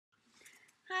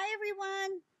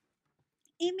everyone,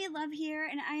 Amy Love here,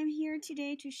 and I am here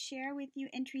today to share with you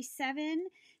entry 7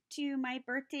 to my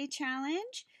birthday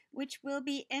challenge, which will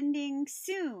be ending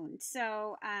soon.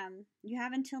 So you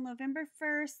have until November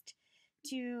 1st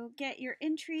to get your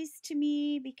entries to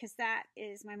me because that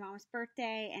is my mom's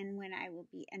birthday and when I will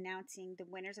be announcing the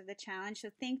winners of the challenge. So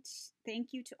thank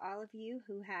you to all of you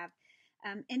who have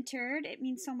entered. It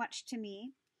means so much to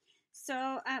me.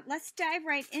 So let's dive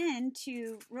right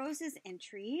into Rose's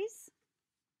entries.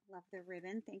 Love the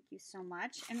ribbon. Thank you so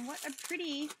much. And what a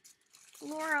pretty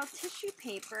floral tissue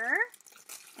paper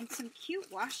and some cute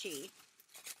washi.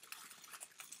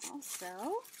 Also,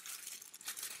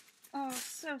 oh,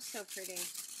 so pretty.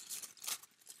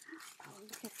 Oh,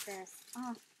 look at this.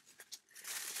 Oh,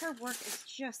 her work is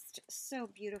just so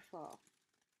beautiful.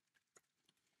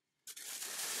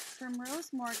 From Rose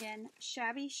Morgan,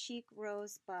 Shabby Chic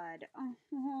Rosebud.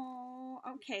 Oh,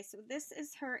 okay, so this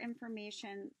is her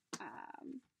information.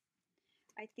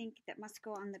 I think that must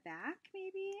go on the back,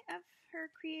 maybe, of her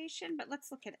creation. But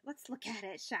let's look at it. Let's look at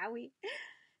it, shall we?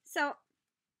 So,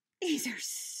 these are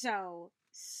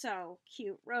so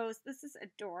cute. Rose, this is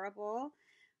adorable.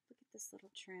 Look at this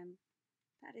little trim.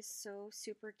 That is so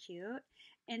super cute.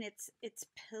 And it's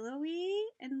pillowy.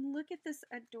 And look at this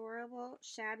adorable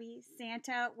shabby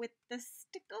Santa with the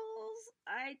stickles.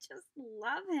 I just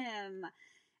love him.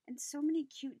 And so many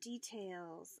cute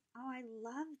details. Oh, I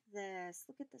love this.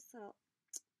 Look at this little,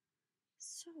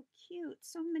 so cute.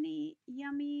 So many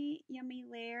yummy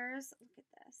layers. Look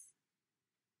at this.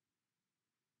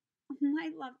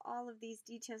 I love all of these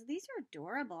details. These are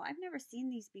adorable. I've never seen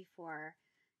these before.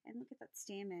 And look at that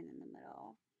stamen in the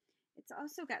middle. It's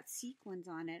also got sequins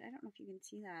on it. I don't know if you can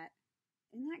see that.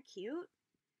 Isn't that cute?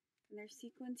 And there's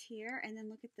sequins here. And then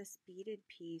look at this beaded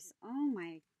piece. Oh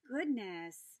my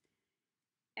goodness.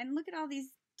 And look at all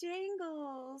these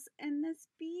dangles and this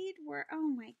bead work. Oh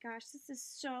my gosh, this is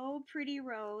so pretty,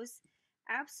 Rose.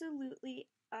 Absolutely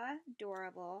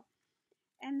adorable.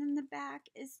 And then the back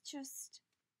is just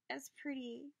as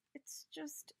pretty. It's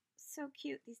just so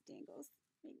cute. These dangles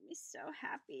make me so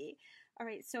happy. All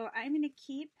right, so I'm going to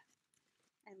keep,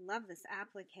 I love this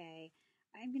applique.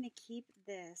 I'm going to keep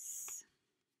this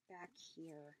back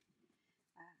here.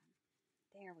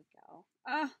 There we go.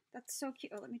 Oh, that's so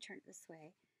cute. Oh, let me turn it this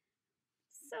way.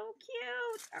 So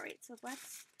cute. All right, so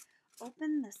let's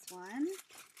open this one.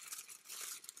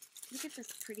 Look at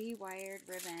this pretty wired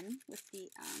ribbon with the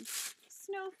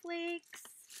snowflakes.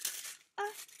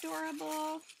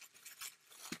 Adorable.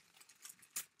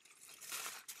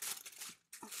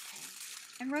 Okay.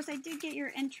 And Rose, I did get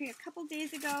your entry a couple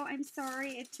days ago. I'm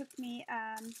sorry it took me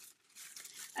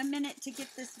a minute to get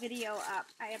this video up.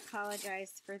 I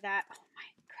apologize for that. Oh my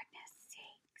goodness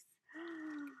sakes.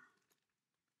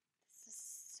 This is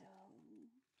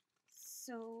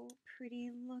so pretty.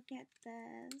 Look at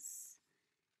this.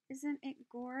 Isn't it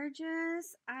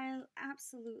gorgeous? I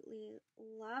absolutely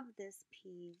love this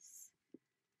piece.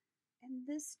 And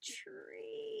this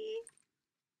tree.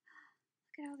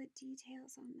 Look at all the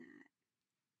details on that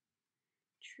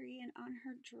tree and on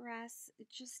her dress.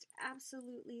 It's just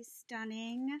absolutely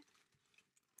stunning.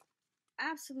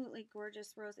 Absolutely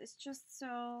gorgeous, Rose. It's just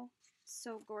so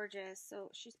gorgeous. So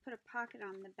she's put a pocket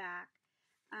on the back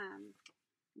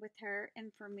with her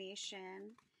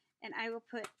information. And I will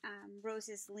put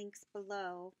Rose's links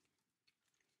below.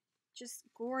 Just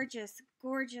gorgeous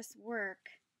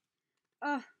work.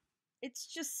 Oh, it's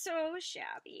just so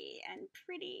shabby and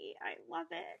pretty. I love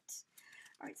it.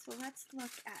 All right, so let's look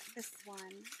at this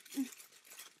one.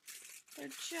 They're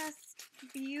just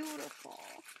beautiful.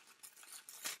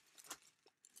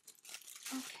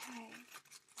 Okay,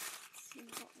 let's see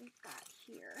what we've got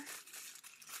here.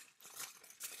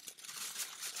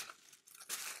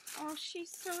 Oh, she's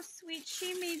so sweet.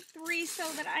 She made 3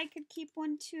 so that I could keep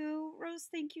one too. Rose,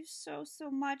 thank you so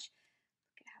much.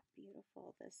 Look at how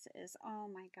beautiful this is. Oh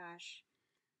my gosh.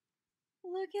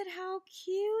 Look at how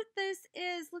cute this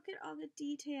is. Look at all the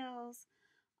details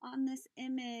on this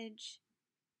image.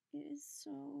 It is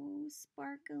so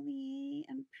sparkly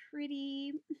and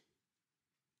pretty.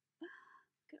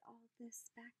 Look at all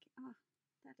this back. Oh,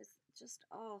 that is just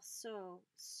all so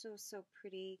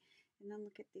pretty. And then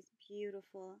look at these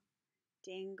beautiful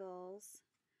dangles.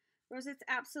 Rose, it's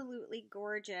absolutely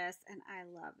gorgeous. And I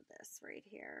love this right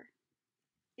here.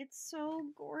 It's so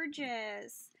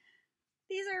gorgeous.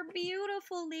 These are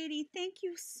beautiful, lady. Thank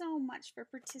you so much for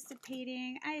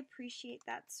participating. I appreciate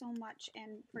that so much.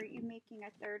 And for you making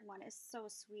a 3rd one is so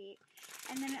sweet.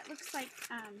 And then it looks like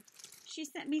she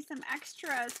sent me some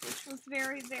extras, which was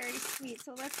very sweet.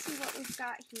 So let's see what we've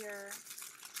got here.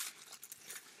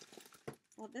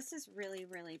 Well, this is really,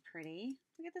 really pretty.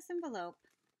 Look at this envelope.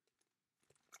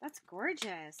 That's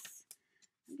gorgeous.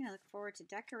 I'm going to look forward to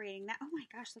decorating that. Oh my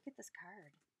gosh, look at this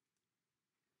card.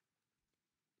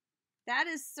 That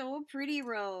is so pretty,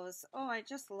 Rose. Oh, I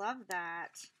just love that.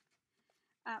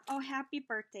 Oh, happy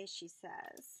birthday, she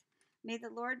says. May the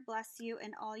Lord bless you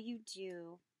in all you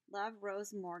do. Love,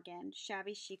 Rose Morgan.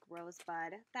 Shabby chic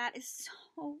rosebud. That is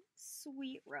so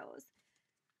sweet, Rose.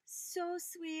 So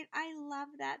sweet. I love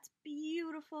that. It's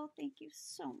beautiful. Thank you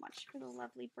so much for the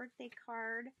lovely birthday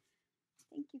card.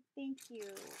 Thank you. Thank you.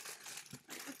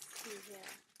 Let's see here.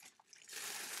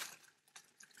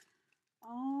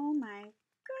 Oh my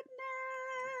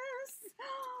goodness.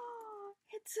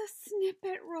 It's a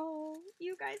snippet roll.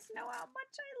 You guys know how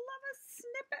much I love a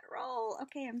snippet roll.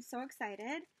 Okay, I'm so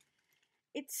excited.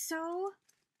 It's so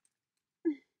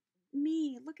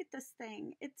me. Look at this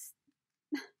thing.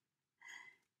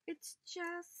 It's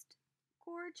just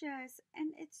gorgeous,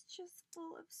 and it's just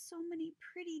full of so many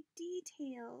pretty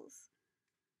details.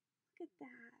 Look at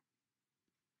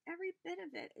that. Every bit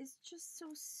of it is just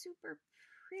so super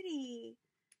pretty.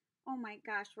 Oh my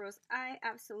gosh, Rose, I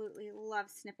absolutely love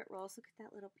snippet rolls. Look at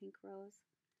that little pink rose.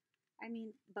 I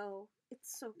mean, bow.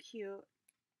 It's so cute.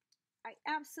 I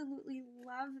absolutely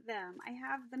love them. I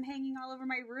have them hanging all over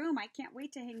my room. I can't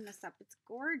wait to hang this up. It's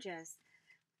gorgeous.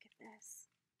 Look at this.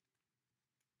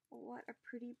 What a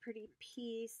pretty, pretty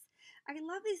piece. I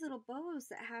love these little bows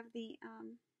that have the,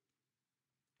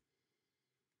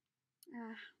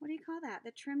 what do you call that?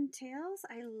 The trimmed tails?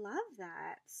 I love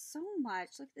that so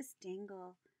much. Look at this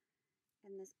dangle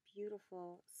and this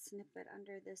beautiful snippet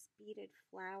under this beaded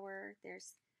flower.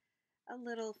 There's a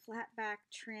little flat back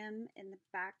trim in the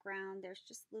background. There's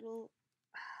just little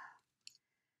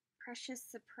precious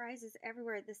surprises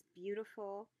everywhere. This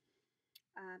beautiful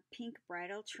pink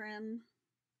bridal trim.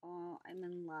 Oh, I'm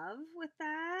in love with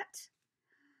that.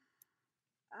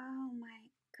 Oh my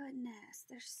goodness.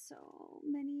 There's so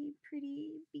many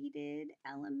pretty beaded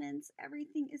elements.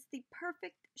 Everything is the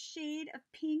perfect shade of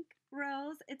pink,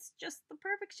 Rose. It's just the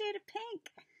perfect shade of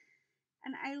pink.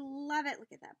 And I love it.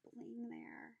 Look at that bling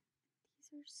there.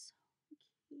 These are so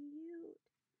cute.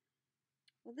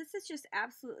 Well, this is just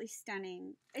absolutely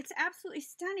stunning. It's absolutely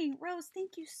stunning. Rose,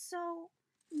 thank you so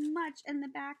much. And the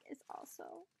back is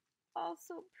also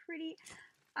pretty.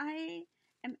 I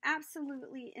am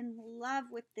absolutely in love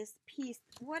with this piece.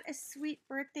 What a sweet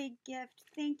birthday gift.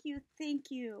 Thank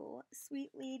you,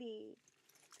 sweet lady.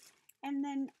 And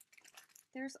then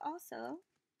there's also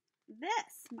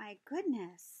this. My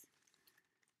goodness.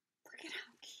 Look at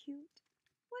how cute.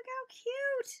 Look how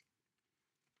cute.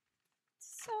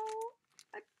 So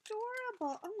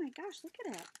adorable. Oh my gosh, look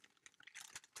at it.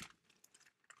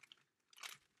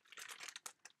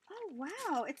 Oh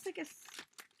wow, it's like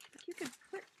you could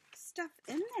put stuff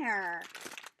in there.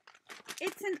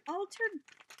 It's an altered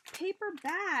paper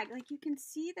bag. Like you can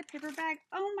see the paper bag.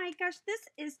 Oh my gosh, this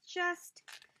is just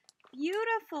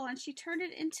beautiful. And she turned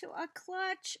it into a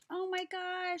clutch. Oh my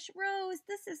gosh, Rose,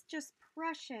 this is just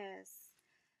precious.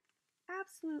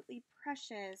 Absolutely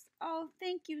precious. Oh,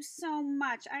 thank you so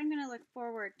much. I'm going to look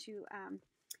forward to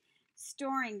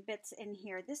storing bits in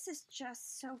here. This is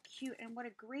just so cute, and what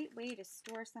a great way to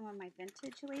store some of my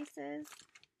vintage laces.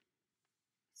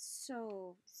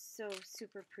 So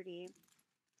super pretty.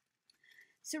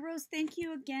 So Rose, thank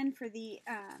you again for the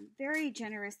very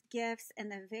generous gifts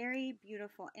and the very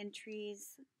beautiful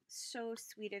entries. So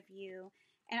sweet of you.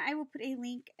 And I will put a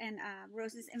link and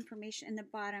Rose's information in the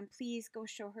bottom. Please go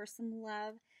show her some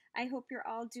love. I hope you're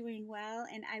all doing well,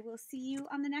 and I will see you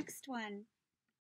on the next one.